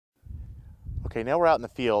Okay, now we're out in the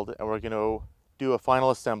field and we're going to do a final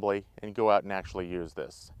assembly and go out and actually use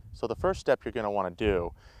this. So the first step you're going to want to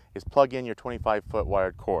do is plug in your 25-foot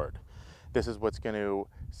wired cord. This is what's going to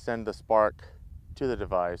send the spark to the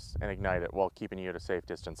device and ignite it while keeping you at a safe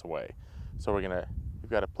distance away. So we've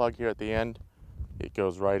got a plug here at the end. It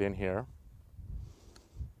goes right in here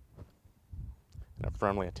and it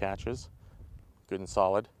firmly attaches, good and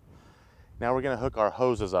solid. Now we're going to hook our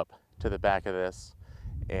hoses up to the back of this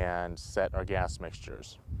and set our gas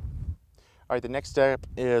mixtures. All right, the next step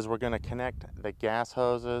is we're going to connect the gas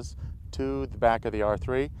hoses to the back of the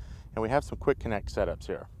R3, and we have some quick connect setups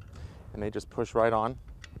here, and they just push right on.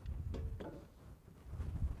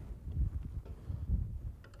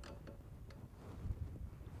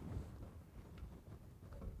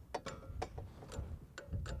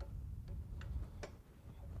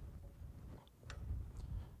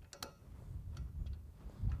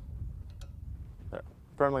 There,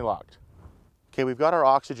 firmly locked. Okay, we've got our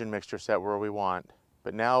oxygen mixture set where we want,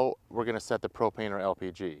 but now we're going to set the propane or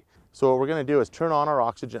LPG. So what we're going to do is turn on our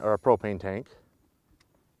oxygen or our propane tank,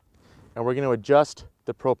 and we're going to adjust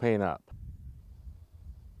the propane up.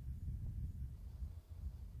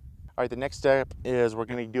 All right, the next step is we're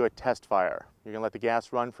going to do a test fire. You're going to let the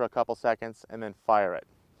gas run for a couple seconds and then fire it.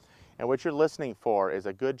 And what you're listening for is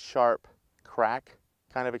a good sharp crack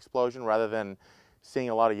kind of explosion rather than seeing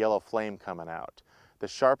a lot of yellow flame coming out. The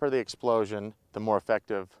sharper the explosion, the more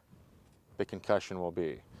effective the concussion will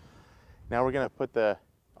be. Now we're going to put the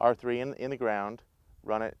R3 in the ground,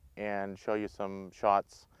 run it, and show you some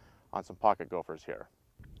shots on some pocket gophers here.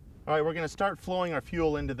 All right, we're going to start flowing our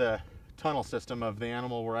fuel into the tunnel system of the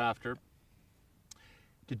animal we're after.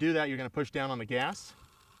 To do that, you're going to push down on the gas,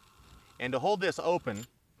 and to hold this open,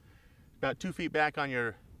 about 2 feet back on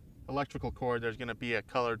your electrical cord, there's going to be a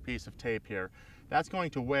colored piece of tape here. That's going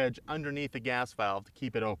to wedge underneath the gas valve to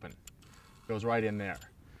keep it open. Goes right in there.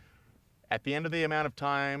 At the end of the amount of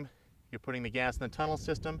time you're putting the gas in the tunnel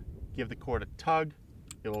system, give the cord a tug.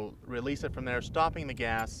 It will release it from there, stopping the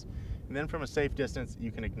gas, and then from a safe distance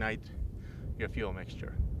you can ignite your fuel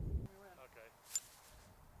mixture.